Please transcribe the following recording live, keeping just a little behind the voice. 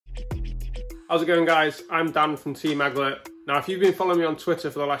How's it going, guys? I'm Dan from Team Aglet. Now, if you've been following me on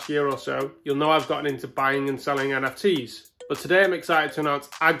Twitter for the last year or so, you'll know I've gotten into buying and selling NFTs. But today I'm excited to announce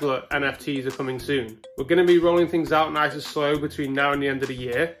Aglet NFTs are coming soon. We're going to be rolling things out nice and slow between now and the end of the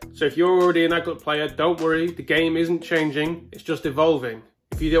year. So if you're already an Aglet player, don't worry, the game isn't changing, it's just evolving.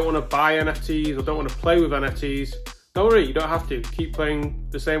 If you don't want to buy NFTs or don't want to play with NFTs, don't worry, you don't have to. Keep playing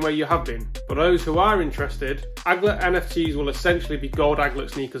the same way you have been. For those who are interested, Aglet NFTs will essentially be gold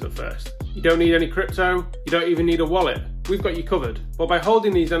Aglet sneakers at first. You don't need any crypto, you don't even need a wallet. We've got you covered. But by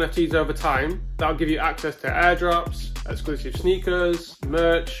holding these NFTs over time, that'll give you access to airdrops, exclusive sneakers,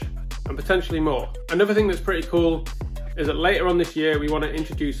 merch, and potentially more. Another thing that's pretty cool is that later on this year, we want to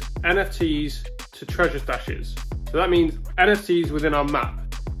introduce NFTs to treasure stashes. So that means NFTs within our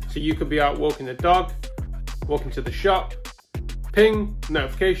map. So you could be out walking the dog, walking to the shop, ping,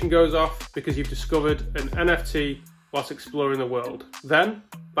 notification goes off because you've discovered an NFT whilst exploring the world. Then,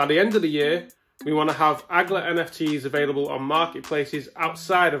 by the end of the year, we want to have Aglet NFTs available on marketplaces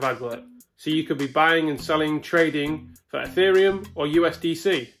outside of Aglet. So you could be buying and selling, trading for Ethereum or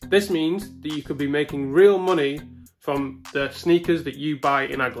USDC. This means that you could be making real money from the sneakers that you buy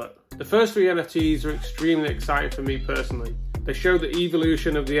in Aglet. The first three NFTs are extremely exciting for me personally. They show the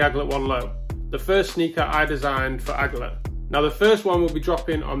evolution of the Aglet One Low, the first sneaker I designed for Aglet. Now the first one will be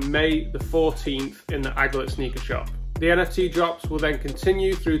dropping on May the 14th in the Aglet sneaker shop. The NFT drops will then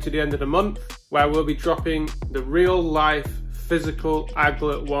continue through to the end of the month, where we'll be dropping the real life physical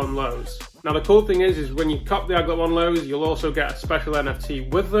Aglet One Lows. Now the cool thing is when you cop the Aglet One Lows, you'll also get a special NFT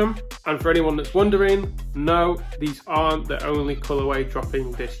with them. And for anyone that's wondering, no, these aren't the only colorway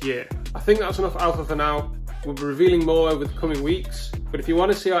dropping this year. I think that's enough alpha for now. We'll be revealing more over the coming weeks, but if you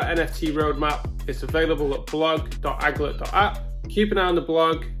want to see our NFT roadmap, it's available at blog.aglet.app. Keep an eye on the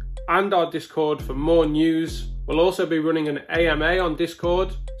blog and our Discord for more news. We'll also be running an AMA on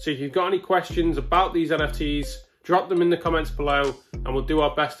Discord, so if you've got any questions about these NFTs, drop them in the comments below and we'll do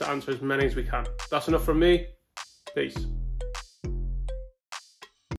our best to answer as many as we can. That's enough from me. Peace.